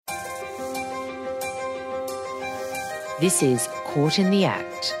This is Caught in the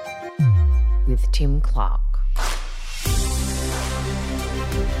Act with Tim Clark.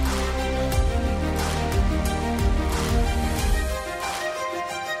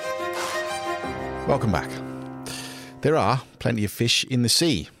 Welcome back. There are plenty of fish in the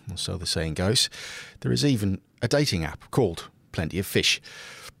sea, or so the saying goes. There is even a dating app called Plenty of Fish.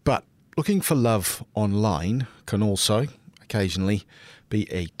 But looking for love online can also, occasionally,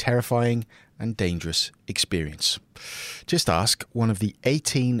 be a terrifying and dangerous experience. Just ask one of the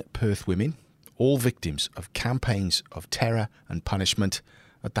 18 Perth women, all victims of campaigns of terror and punishment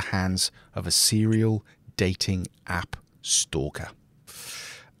at the hands of a serial dating app stalker.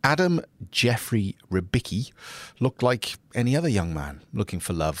 Adam Rybicki looked like any other young man looking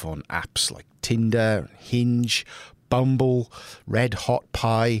for love on apps like Tinder, Hinge, Bumble, Red Hot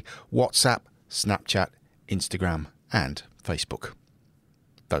Pie, WhatsApp, Snapchat, Instagram and Facebook.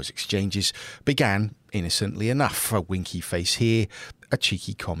 Those exchanges began innocently enough, a winky face here, a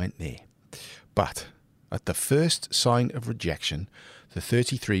cheeky comment there. But at the first sign of rejection, the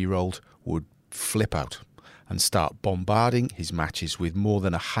 33-year-old would flip out and start bombarding his matches with more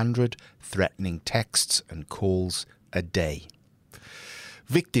than 100 threatening texts and calls a day.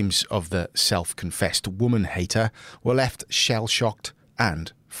 Victims of the self-confessed woman-hater were left shell-shocked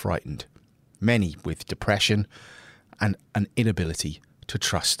and frightened, many with depression and an inability to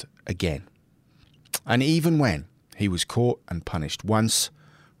trust again. And even when he was caught and punished once,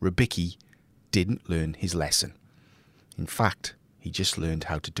 Rybicki didn't learn his lesson. In fact, he just learned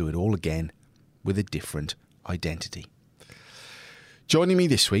how to do it all again with a different identity. Joining me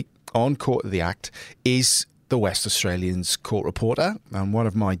this week on Court of the Act is the West Australian's court reporter and one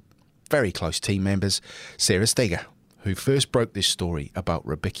of my very close team members, Sarah Steger, who first broke this story about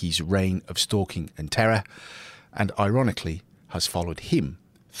Rybicki's reign of stalking and terror and ironically has followed him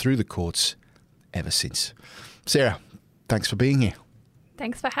through the courts ever since. Sarah, thanks for being here.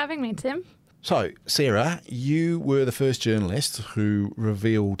 Thanks for having me, Tim. So, Sarah, you were the first journalist who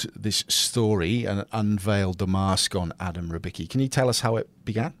revealed this story and unveiled the mask on Adam Rybicki. Can you tell us how it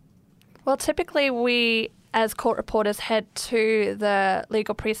began? Well, typically we, as court reporters, head to the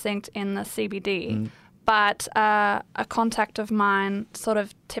legal precinct in the CBD, but a contact of mine sort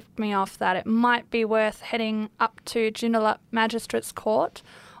of tipped me off that it might be worth heading up to Joondalup Magistrates Court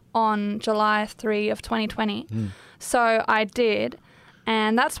on July 3 of 2020. So I did.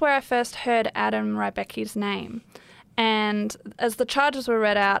 And that's where I first heard Adam Rybicki's name. And as the charges were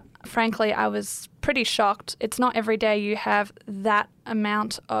read out, frankly, I was pretty shocked. It's not every day you have that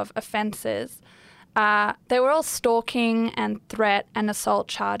amount of offences. They were all stalking and threat and assault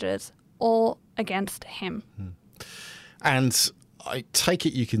charges, all against him. And I take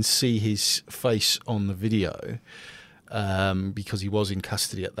it you can see his face on the video because he was in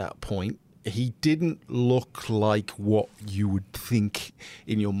custody at that point. He didn't look like what you would think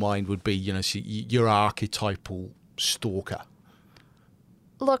in your mind would be, your archetypal stalker.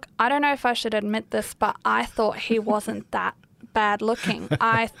 Look, I don't know if I should admit this, but I thought he wasn't that bad looking.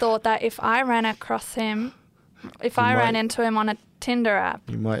 I thought that if I ran across him, ran into him on a Tinder app,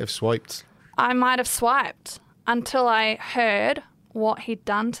 you might have swiped. I might have swiped until I heard what he'd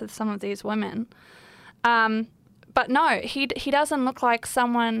done to some of these women. But no, he doesn't look like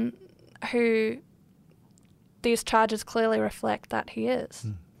someone who these charges clearly reflect that he is.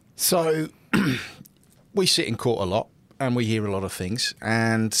 So we sit in court a lot and we hear a lot of things,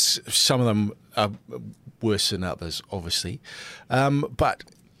 and some of them are worse than others, obviously. But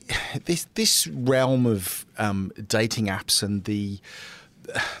this realm of dating apps and the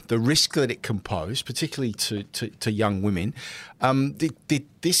risk that it can pose, particularly to young women, did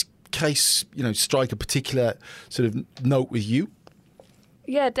this case, strike a particular sort of note with you?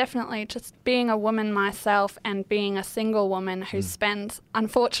 Yeah, definitely. Just being a woman myself and being a single woman who spends,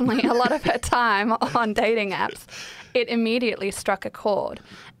 unfortunately, a lot of her time on dating apps, it immediately struck a chord.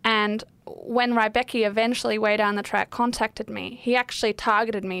 And when Rybicki eventually, way down the track, contacted me, he actually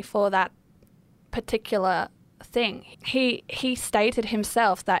targeted me for that particular thing. He stated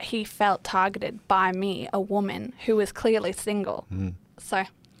himself that he felt targeted by me, a woman who was clearly single. So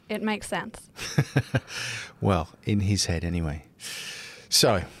it makes sense. Well, in his head anyway.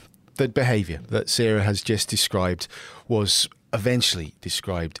 So, the behaviour that Sarah has just described was eventually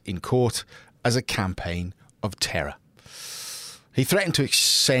described in court as a campaign of terror. He threatened to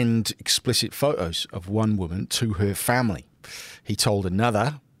send explicit photos of one woman to her family. He told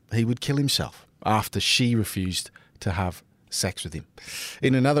another he would kill himself after she refused to have sex with him.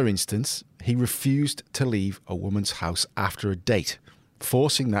 In another instance, he refused to leave a woman's house after a date,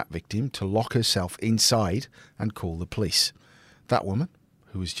 forcing that victim to lock herself inside and call the police. That woman,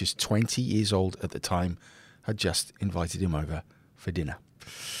 who was just 20 years old at the time, had just invited him over for dinner.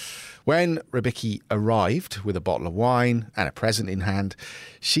 When Rybicki arrived with a bottle of wine and a present in hand,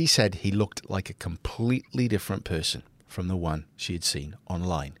 she said he looked like a completely different person from the one she had seen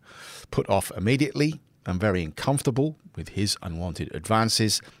online. Put off immediately and very uncomfortable with his unwanted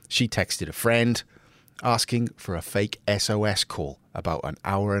advances, she texted a friend asking for a fake SOS call about an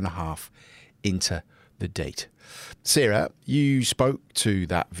hour and a half into the date. Sarah, you spoke to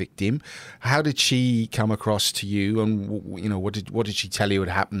that victim. How did she come across to you, and what did she tell you had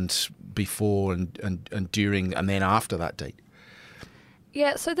happened before and during and then after that date?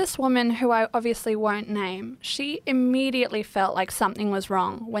 Yeah, so this woman, who I obviously won't name, she immediately felt like something was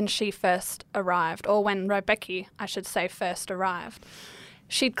wrong when she first arrived, or when Rybicki, I should say, first arrived.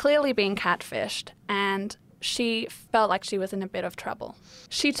 She'd clearly been catfished, and she felt like she was in a bit of trouble.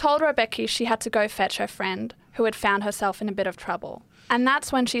 She told Rybicki she had to go fetch her friend, who had found herself in a bit of trouble. And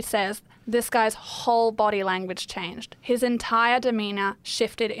that's when she says this guy's whole body language changed. His entire demeanour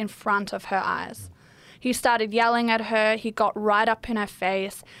shifted in front of her eyes. He started yelling at her, he got right up in her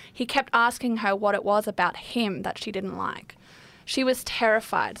face, he kept asking her what it was about him that she didn't like. She was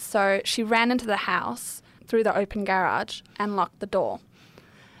terrified, so she ran into the house through the open garage and locked the door.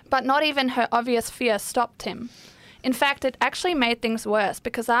 But not even her obvious fear stopped him. In fact, it actually made things worse,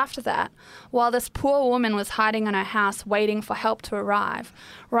 because after that, while this poor woman was hiding in her house waiting for help to arrive,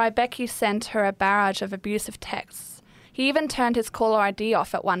 Rybicki sent her a barrage of abusive texts. He even turned his caller ID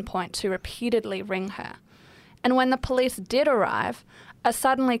off at one point to repeatedly ring her. And when the police did arrive, a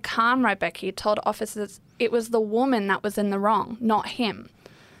suddenly calm Rybicki told officers it was the woman that was in the wrong, not him.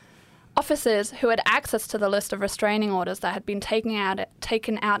 Officers who had access to the list of restraining orders that had been taken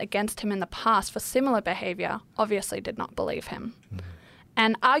out against him in the past for similar behaviour obviously did not believe him.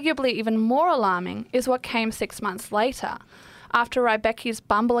 And arguably even more alarming is what came 6 months later, after Rybicki's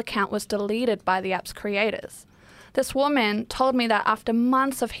Bumble account was deleted by the app's creators. This woman told me that after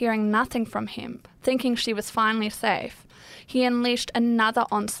months of hearing nothing from him, thinking she was finally safe, he unleashed another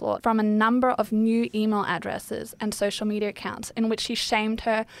onslaught from a number of new email addresses and social media accounts in which he shamed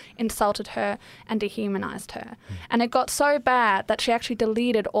her, insulted her, and dehumanized her. And it got so bad that she actually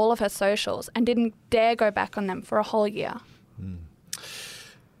deleted all of her socials and didn't dare go back on them for a whole year.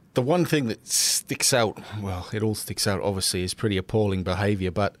 The one thing that sticks out, well, it all sticks out obviously, is pretty appalling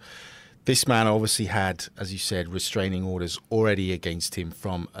behaviour, but this man obviously had, as you said, restraining orders already against him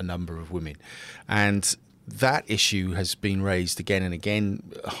from a number of women. And that issue has been raised again and again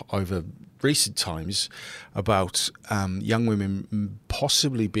over recent times about young women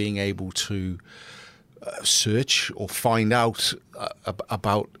possibly being able to search or find out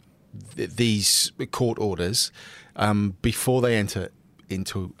about these court orders before they enter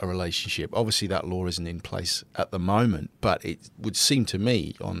into a relationship. Obviously, that law isn't in place at the moment, but it would seem to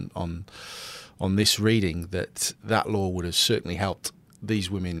me on this reading that law would have certainly helped these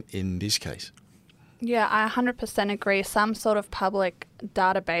women in this case. Yeah, I 100% agree. Some sort of public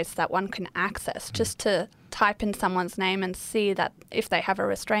database that one can access just to type in someone's name and see that if they have a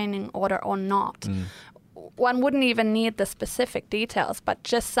restraining order or not. One wouldn't even need the specific details, but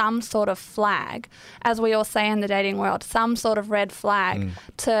just some sort of flag, as we all say in the dating world, some sort of red flag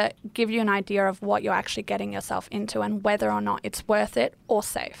to give you an idea of what you're actually getting yourself into and whether or not it's worth it or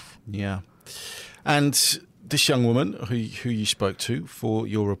safe. Yeah. And this young woman who you spoke to for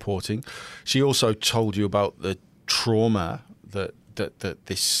your reporting, she also told you about the trauma that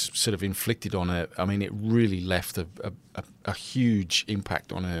this sort of inflicted on her. I mean, it really left a huge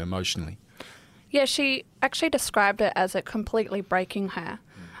impact on her emotionally. Yeah, she actually described it as it completely breaking her.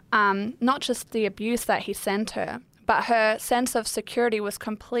 Not just the abuse that he sent her, but her sense of security was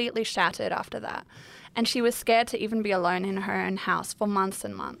completely shattered after that. And she was scared to even be alone in her own house for months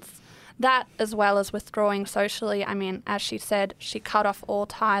and months. That, as well as withdrawing socially. I mean, as she said, she cut off all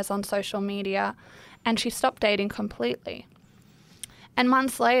ties on social media and she stopped dating completely. And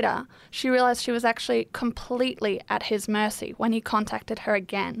months later, she realized she was actually completely at his mercy when he contacted her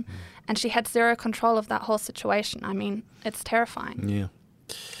again. And she had zero control of that whole situation. I mean, it's terrifying.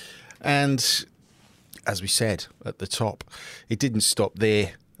 Yeah. And as we said at the top, it didn't stop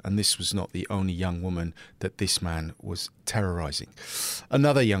there. And this was not the only young woman that this man was terrorizing.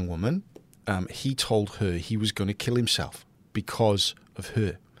 Another young woman, he told her he was going to kill himself because of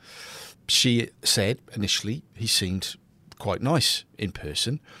her. She said initially he seemed quite nice in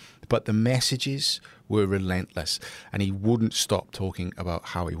person, but the messages were relentless and he wouldn't stop talking about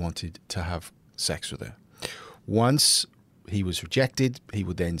how he wanted to have sex with her. Once he was rejected, he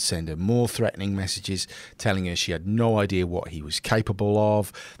would then send her more threatening messages telling her she had no idea what he was capable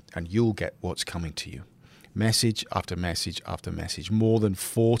of and you'll get what's coming to you. message after message after message, more than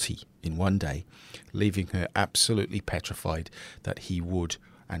 40 in one day, leaving her absolutely petrified that he would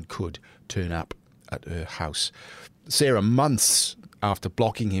and could turn up at her house. Sarah, months after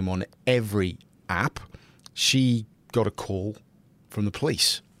blocking him on every app, she got a call from the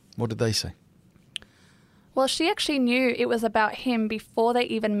police. What did they say? Well, she actually knew it was about him before they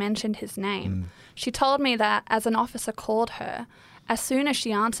even mentioned his name. She told me that as an officer called her, as soon as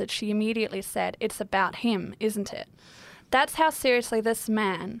she answered, she immediately said, "It's about him, isn't it?" That's how seriously this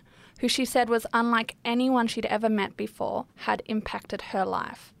man, who she said was unlike anyone she'd ever met before, had impacted her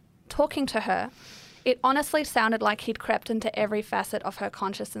life. Talking to her, it honestly sounded like he'd crept into every facet of her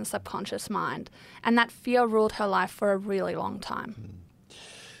conscious and subconscious mind, and that fear ruled her life for a really long time.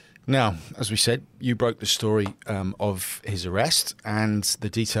 Now, as we said, you broke the story of his arrest and the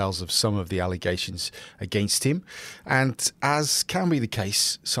details of some of the allegations against him. And as can be the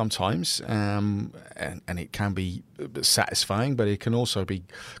case sometimes, and it can be satisfying, but it can also be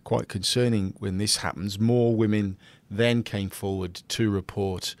quite concerning when this happens, more women then came forward to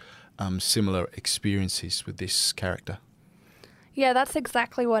report similar experiences with this character. Yeah, that's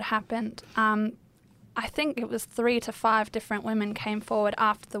exactly what happened. I think it was 3 to 5 different women came forward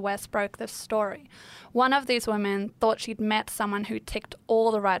after the West broke this story. One of these women thought she'd met someone who ticked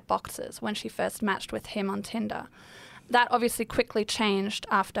all the right boxes when she first matched with him on Tinder. That obviously quickly changed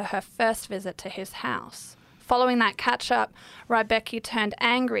after her first visit to his house. Following that catch-up, Rybicki turned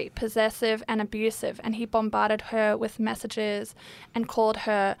angry, possessive and abusive, and he bombarded her with messages and called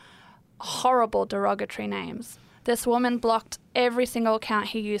her horrible derogatory names. This woman blocked every single account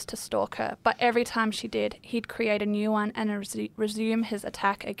he used to stalk her, but every time she did, he'd create a new one and resume his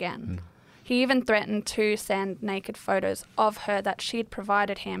attack again. He even threatened to send naked photos of her that she'd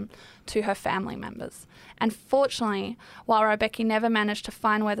provided him to her family members. And fortunately, while Rybicki never managed to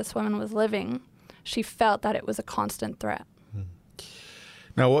find where this woman was living, she felt that it was a constant threat.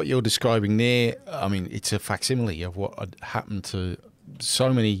 Now, what you're describing there, I mean, it's a facsimile of what had happened to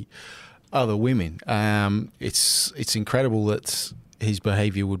so many other women. It's incredible that his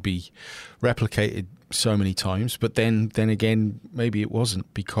behaviour would be replicated so many times, but then again, maybe it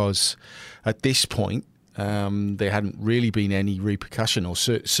wasn't, because at this point there hadn't really been any repercussion, or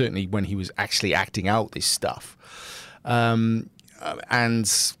certainly when he was actually acting out this stuff. And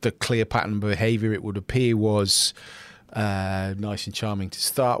the clear pattern of behaviour, it would appear, was nice and charming to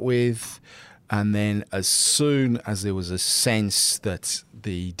start with. And then as soon as there was a sense that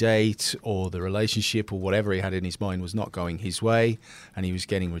the date or the relationship or whatever he had in his mind was not going his way and he was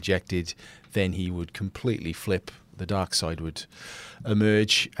getting rejected, then he would completely flip. The dark side would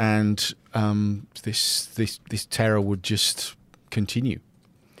emerge, and this terror would just continue.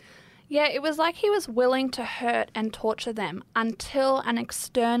 Yeah, it was like he was willing to hurt and torture them until an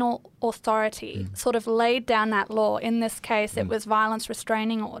external authority sort of laid down that law. In this case, it was violence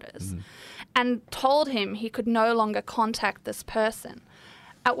restraining orders, and told him he could no longer contact this person,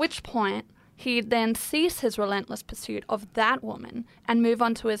 at which point he'd then cease his relentless pursuit of that woman and move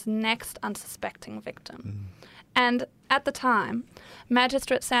on to his next unsuspecting victim. And at the time,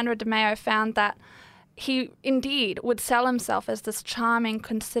 Magistrate Sandra DeMeo found that he indeed would sell himself as this charming,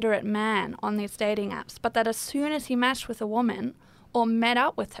 considerate man on these dating apps, but that as soon as he matched with a woman or met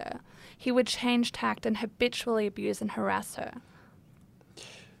up with her, he would change tact and habitually abuse and harass her.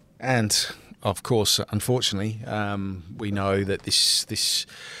 And of course, unfortunately, we know that this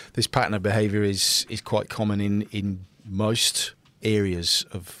pattern of behaviour is quite common in most areas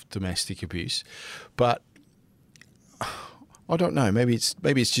of domestic abuse. But I don't know. Maybe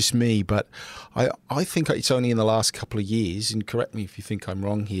it's just me, but I think it's only in the last couple of years, and correct me if you think I'm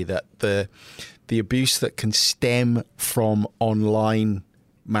wrong here, that the abuse that can stem from online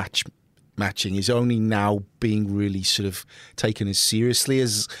matching is only now being really sort of taken as seriously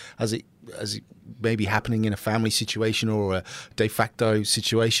as it may be happening in a family situation or a de facto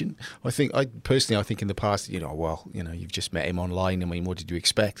situation. I think in the past, you've just met him online. I mean, what did you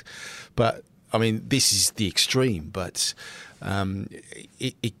expect? But I mean, this is the extreme, but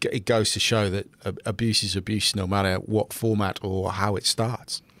it goes to show that abuse is abuse, no matter what format or how it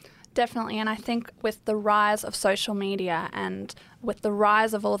starts. Definitely, and I think with the rise of social media and with the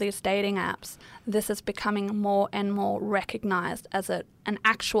rise of all these dating apps, this is becoming more and more recognised as an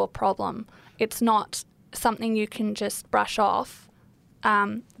actual problem. It's not something you can just brush off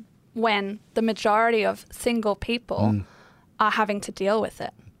when the majority of single people are having to deal with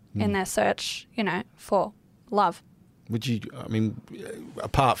it in their search, for love. Would you, I mean,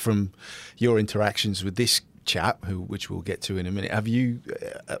 apart from your interactions with this chap, which we'll get to in a minute, have you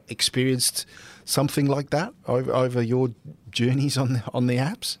experienced something like that over your journeys on the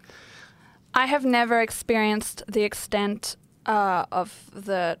apps? I have never experienced the extent of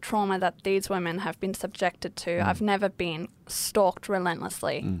the trauma that these women have been subjected to. I've never been stalked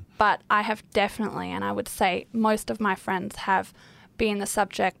relentlessly, but I have definitely, and I would say most of my friends have been the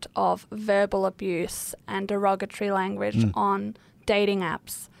subject of verbal abuse and derogatory language on dating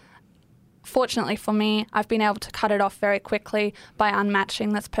apps. Fortunately for me, I've been able to cut it off very quickly by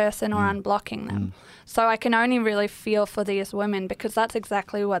unmatching this person or unblocking them. So I can only really feel for these women because that's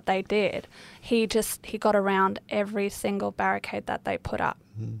exactly what they did. He got around every single barricade that they put up.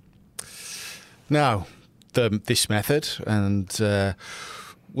 Now, this method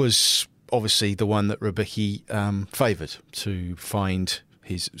was obviously the one that Rybicki favoured to find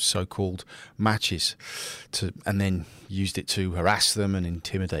his so-called matches, and then used it to harass them and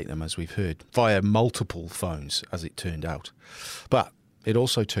intimidate them, as we've heard, via multiple phones, as it turned out. But it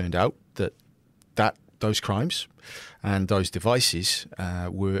also turned out that those crimes and those devices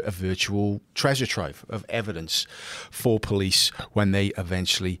were a virtual treasure trove of evidence for police when they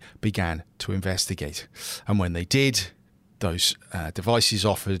eventually began to investigate. And when they did, those devices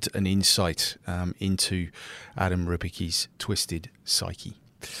offered an insight into Adam Rybicki's twisted psyche.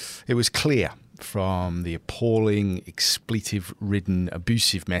 It was clear from the appalling, expletive-ridden,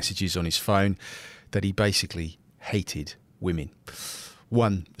 abusive messages on his phone that he basically hated women.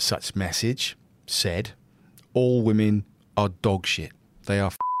 One such message said, "All women are dog shit. They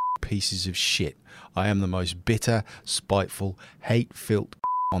are pieces of shit. I am the most bitter, spiteful, hate-filled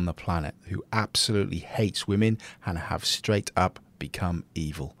on the planet who absolutely hates women and have straight up become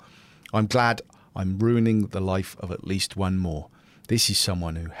evil. I'm glad I'm ruining the life of at least one more. This is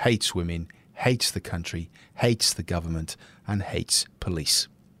someone who hates women, hates the country, hates the government, and hates police."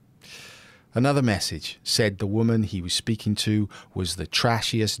 Another message said the woman he was speaking to was the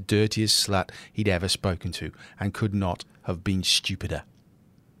trashiest, dirtiest slut he'd ever spoken to and could not have been stupider.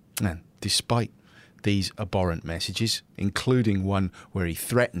 And despite these abhorrent messages, including one where he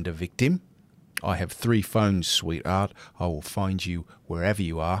threatened a victim, "I have 3 phones, sweetheart. I will find you wherever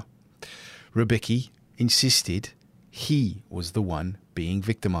you are," Rybicki insisted he was the one being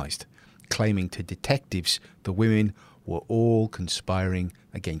victimised, claiming to detectives the women were all conspiring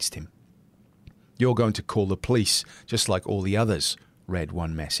against him. "You're going to call the police just like all the others," read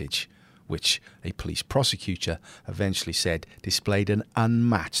one message, which a police prosecutor eventually said displayed an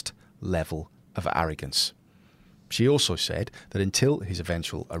unmatched level of arrogance. She also said that until his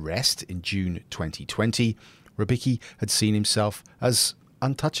eventual arrest in June 2020, Rybicki had seen himself as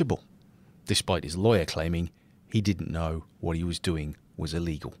untouchable, despite his lawyer claiming he didn't know what he was doing was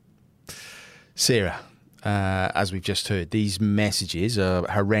illegal. Sarah, as we've just heard, these messages are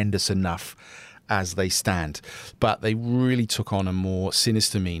horrendous enough as they stand, but they really took on a more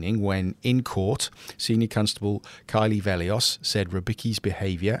sinister meaning when, in court, Senior Constable Kylie Velios said Rybicki's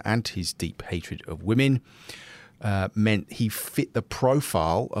behaviour and his deep hatred of women meant he fit the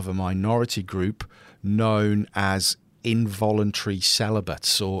profile of a minority group known as involuntary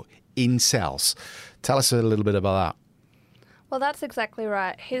celibates, or incels. Tell us a little bit about that. Well, that's exactly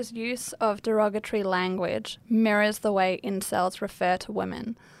right. His use of derogatory language mirrors the way incels refer to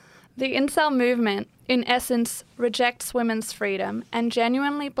women. The incel movement, in essence, rejects women's freedom and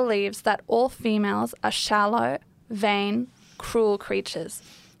genuinely believes that all females are shallow, vain, cruel creatures.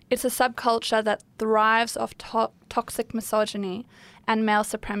 It's a subculture that thrives off toxic misogyny and male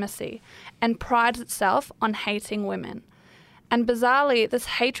supremacy and prides itself on hating women. And bizarrely, this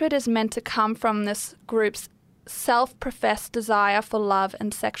hatred is meant to come from this group's self-professed desire for love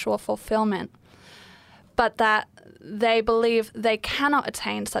and sexual fulfillment, but that they believe they cannot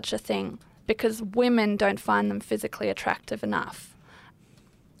attain such a thing because women don't find them physically attractive enough.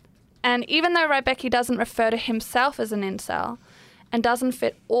 And even though Rybicki doesn't refer to himself as an incel and doesn't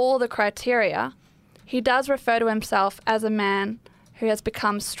fit all the criteria, he does refer to himself as a man who has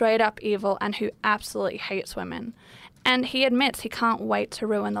become straight up evil and who absolutely hates women. And he admits he can't wait to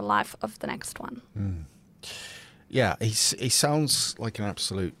ruin the life of the next one. Yeah, he sounds like an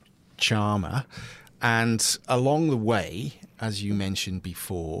absolute charmer. And along the way, as you mentioned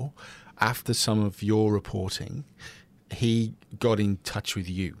before, after some of your reporting, he got in touch with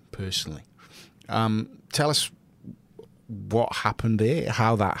you personally. Tell us what happened there,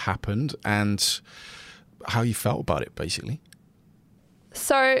 how that happened, and how you felt about it, basically.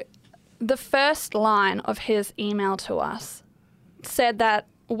 So the first line of his email to us said that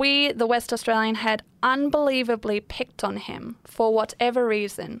we, the West Australian, had unbelievably picked on him for whatever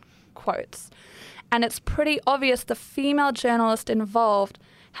reason, quotes. And it's pretty obvious the female journalist involved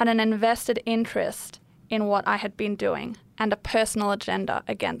had an invested interest in what I had been doing and a personal agenda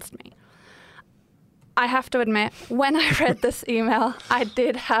against me. I have to admit, when I read this email, I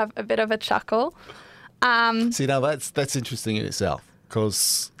did have a bit of a chuckle. See, now that's interesting in itself,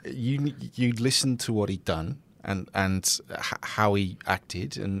 because you listened to what he'd done and how he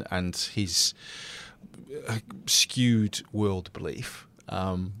acted and his skewed world belief,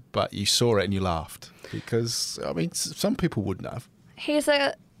 but you saw it and you laughed, because, I mean, some people wouldn't have. He's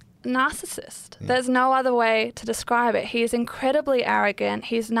a narcissist. Yeah. There's no other way to describe it. He's incredibly arrogant,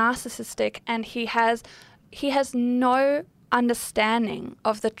 he's narcissistic, and he has no understanding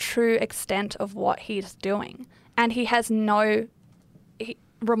of the true extent of what he's doing. And he has no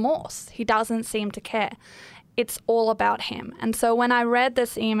remorse. He doesn't seem to care. It's all about him. And so when I read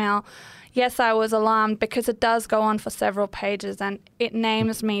this email, yes, I was alarmed, because it does go on for several pages and it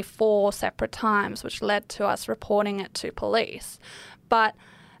names me 4 separate times, which led to us reporting it to police. But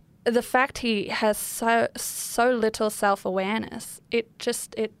the fact he has so little self-awareness, it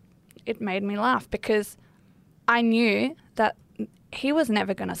made me laugh, because I knew that he was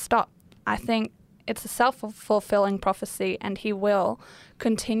never going to stop. I think it's a self-fulfilling prophecy, and he will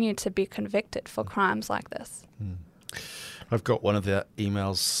continue to be convicted for crimes like this. I've got one of the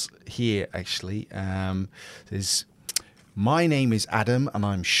emails here, actually. It says, "My name is Adam, and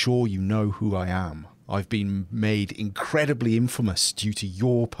I'm sure you know who I am. I've been made incredibly infamous due to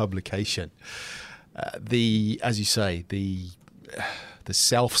your publication." As you say, the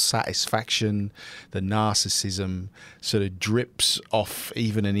self-satisfaction, the narcissism sort of drips off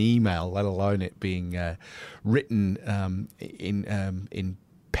even an email, let alone it being written in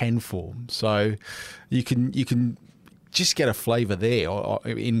pen form. So you can just get a flavour there, or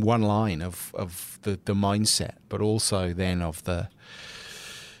in one line of the mindset, but also then of the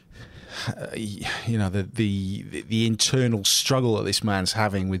the internal struggle that this man's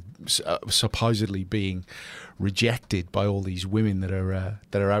having with supposedly being rejected by all these women that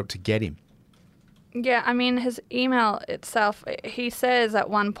are out to get him. Yeah, I mean, his email itself, he says at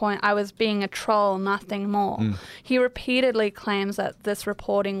one point, "I was being a troll, nothing more." He repeatedly claims that this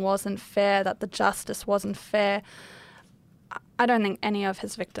reporting wasn't fair, that the justice wasn't fair. I don't think any of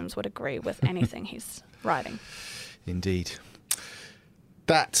his victims would agree with anything he's writing. Indeed.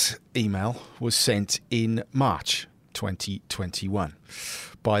 That email was sent in March 2021.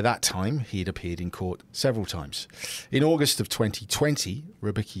 By that time, he had appeared in court several times. In August of 2020,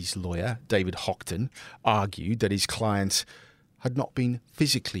 Rybicki's lawyer, David Hockton, argued that his client had not been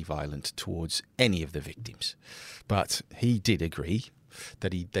physically violent towards any of the victims, but he did agree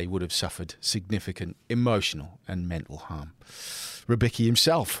that they would have suffered significant emotional and mental harm. Rybicki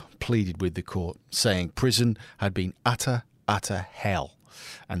himself pleaded with the court, saying prison had been utter hell,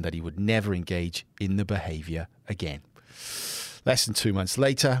 and that he would never engage in the behaviour again. Less than 2 months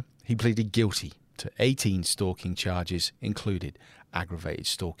later, he pleaded guilty to 18 stalking charges, included aggravated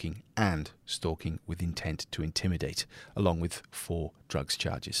stalking and stalking with intent to intimidate, along with 4 drugs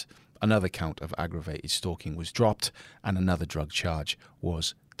charges. Another count of aggravated stalking was dropped, and another drug charge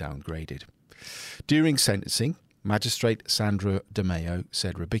was downgraded. During sentencing, Magistrate Sandra DeMeo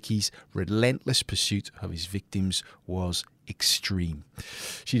said Rybicki's relentless pursuit of his victims was extreme.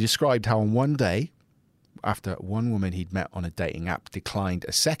 She described how on one day, after one woman he'd met on a dating app declined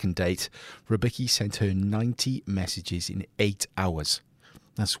a second date, Rybicki sent her 90 messages in 8 hours.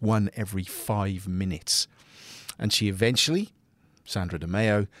 That's one every 5 minutes. And she eventually, Sandra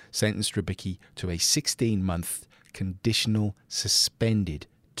DeMeo, sentenced Rybicki to a 16-month conditional suspended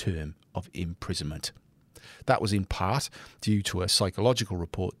term of imprisonment. That was in part due to a psychological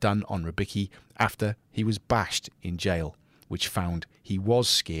report done on Rybicki after he was bashed in jail, which found he was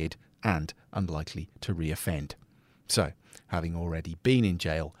scared and unlikely to reoffend. So, having already been in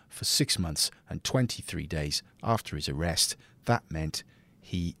jail for 6 months and 23 days after his arrest, that meant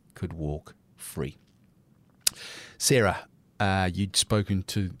he could walk free. Sarah, you'd spoken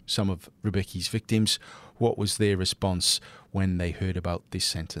to some of Rybicki's victims. What was their response when they heard about this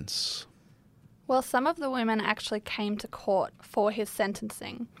sentence? Well, some of the women actually came to court for his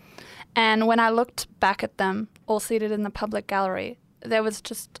sentencing. And when I looked back at them, all seated in the public gallery, there was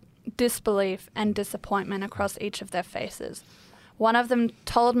just disbelief and disappointment across each of their faces. One of them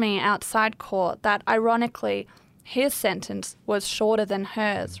told me outside court that, ironically, his sentence was shorter than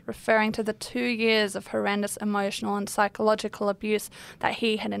hers, referring to the 2 years of horrendous emotional and psychological abuse that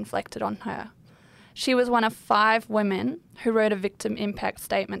he had inflicted on her. She was one of 5 women who wrote a victim impact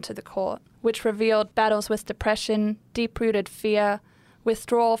statement to the court, which revealed battles with depression, deep-rooted fear,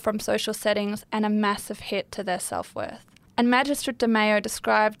 withdrawal from social settings, and a massive hit to their self-worth. And Magistrate DeMeo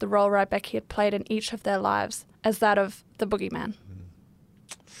described the role Rybicki had played in each of their lives as that of the boogeyman.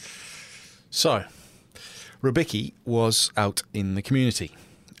 So, Rybicki was out in the community,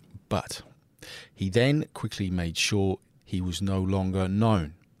 but He then quickly made sure he was no longer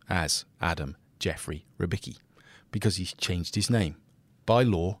known as Adam Jeffrey Rybicki, because he changed his name by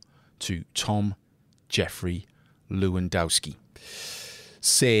law to Tom Jeffrey Lewandowski.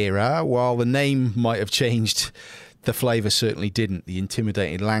 Sarah, while the name might have changed, the flavour certainly didn't. The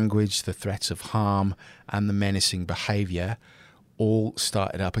intimidating language, the threats of harm, and the menacing behaviour all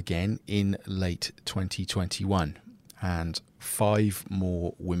started up again in late 2021. And 5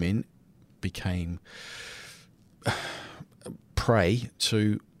 more women became prey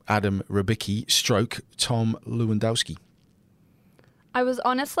to Adam Rybicki / Tom Lewandowski. I was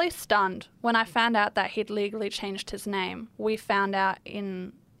honestly stunned when I found out that he'd legally changed his name. We found out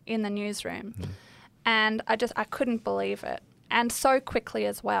in the newsroom. And I couldn't believe it. And so quickly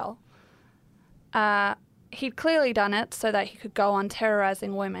as well. He'd clearly done it so that he could go on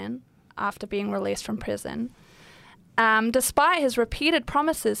terrorising women after being released from prison, despite his repeated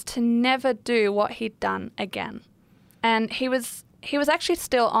promises to never do what he'd done again. And he was actually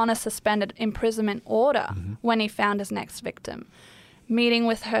still on a suspended imprisonment order when he found his next victim, meeting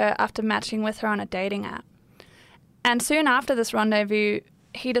with her after matching with her on a dating app. And soon after this rendezvous,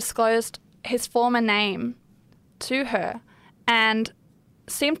 he disclosed his former name to her and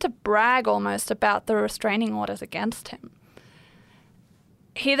seemed to brag almost about the restraining orders against him.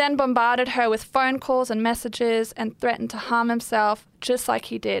 He then bombarded her with phone calls and messages and threatened to harm himself, just like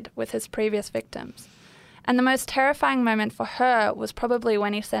he did with his previous victims. And the most terrifying moment for her was probably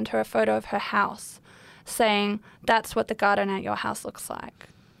when he sent her a photo of her house, saying, "That's what the garden at your house looks like."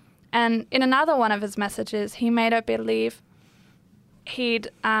 And in another one of his messages, he made her believe he'd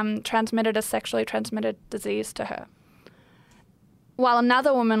transmitted a sexually transmitted disease to her. While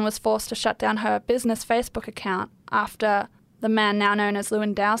another woman was forced to shut down her business Facebook account after the man now known as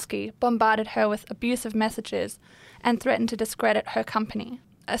Lewandowski bombarded her with abusive messages and threatened to discredit her company.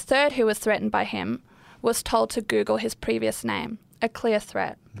 A third who was threatened by him was told to Google his previous name, a clear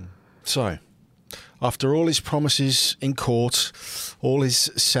threat. So, after all his promises in court, all his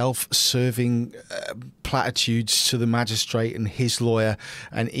self-serving platitudes to the magistrate and his lawyer,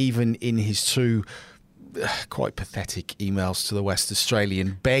 and even in his 2 quite pathetic emails to the West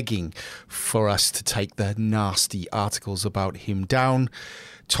Australian begging for us to take the nasty articles about him down,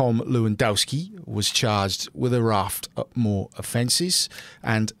 Tom Lewandowski was charged with a raft of more offences,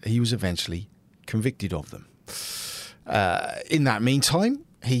 and he was eventually convicted of them. In that meantime,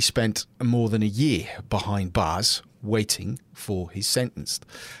 he spent more than a year behind bars waiting for his sentence.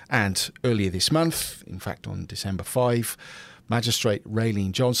 And earlier this month, in fact on December 5, Magistrate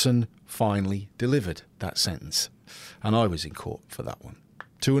Raylene Johnson finally delivered that sentence. And I was in court for that one.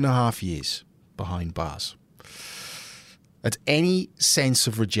 2.5 years behind bars. At any sense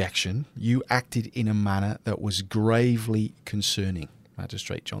of rejection, you acted in a manner that was gravely concerning,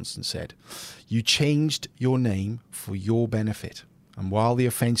 Magistrate Johnson said. You changed your name for your benefit. And while the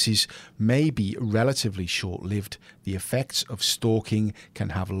offences may be relatively short-lived, the effects of stalking can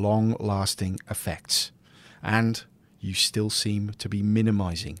have long-lasting effects. And you still seem to be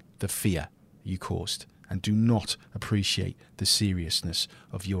minimising the fear you caused and do not appreciate the seriousness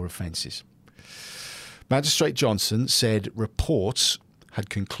of your offences. Magistrate Johnson said reports had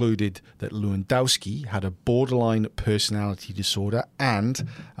concluded that Lewandowski had a borderline personality disorder and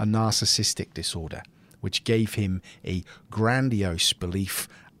a narcissistic disorder, which gave him a grandiose belief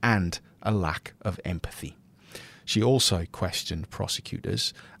and a lack of empathy. She also questioned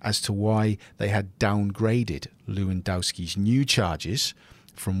prosecutors as to why they had downgraded Lewandowski's new charges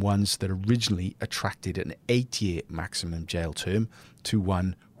from ones that originally attracted an 8-year maximum jail term to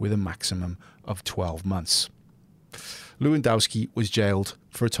one with a maximum of 12 months. Lewandowski was jailed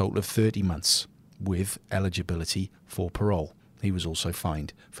for a total of 30 months with eligibility for parole. He was also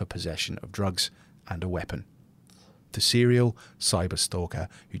fined for possession of drugs and a weapon. The serial cyber stalker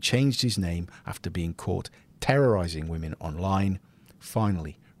who changed his name after being caught terrorising women online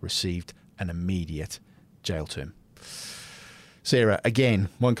finally received an immediate jail term. Sarah, again,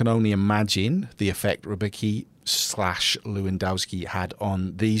 one can only imagine the effect Rybicki / Lewandowski had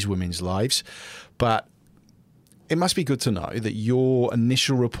on these women's lives, but it must be good to know that your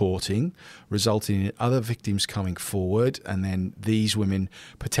initial reporting resulted in other victims coming forward and then these women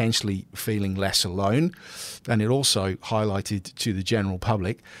potentially feeling less alone. And it also highlighted to the general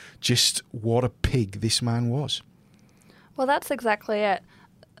public just what a pig this man was. Well, that's exactly it.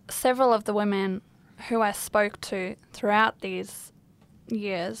 Several of the women who I spoke to throughout these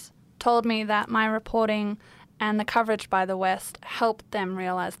years told me that my reporting and the coverage by the West helped them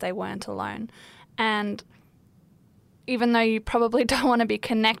realise they weren't alone. And even though you probably don't want to be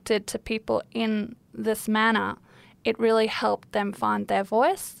connected to people in this manner, it really helped them find their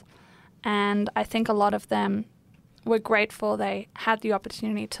voice And I think a lot of them were grateful they had the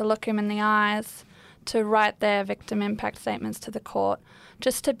opportunity to look him in the eyes, to write their victim impact statements to the court,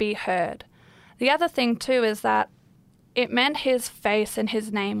 just to be heard. The other thing too is that it meant his face and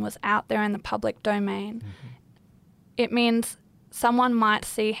his name was out there in the public domain. Mm-hmm. It means someone might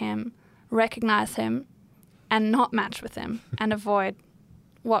see him, recognize him, and not match with him and avoid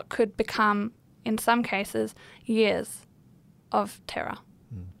what could become, in some cases, years of terror.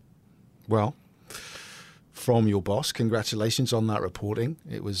 Well, from your boss, congratulations on that reporting.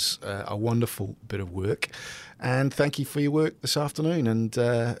 It was a wonderful bit of work. And thank you for your work this afternoon and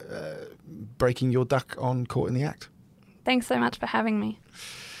breaking your duck on Caught in the Act. Thanks so much for having me.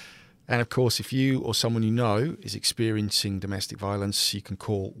 And of course, if you or someone you know is experiencing domestic violence, you can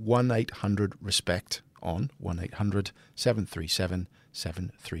call 1-800-RESPECT on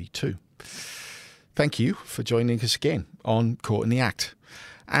 1-800-737-732. Thank you for joining us again on Caught in the Act.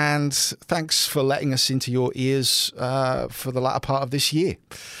 And thanks for letting us into your ears for the latter part of this year.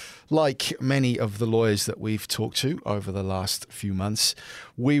 Like many of the lawyers that we've talked to over the last few months,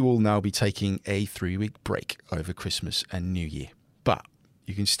 we will now be taking a 3-week break over Christmas and New Year. But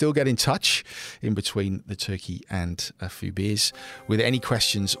you can still get in touch in between the turkey and a few beers with any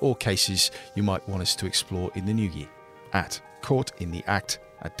questions or cases you might want us to explore in the new year at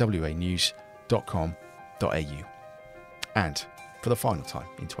caughtintheact@wanews.com.au. And for the final time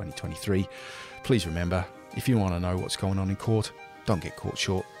in 2023, please remember, if you want to know what's going on in court, don't get caught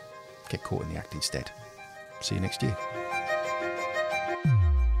short. Get caught in the act instead. See you next year.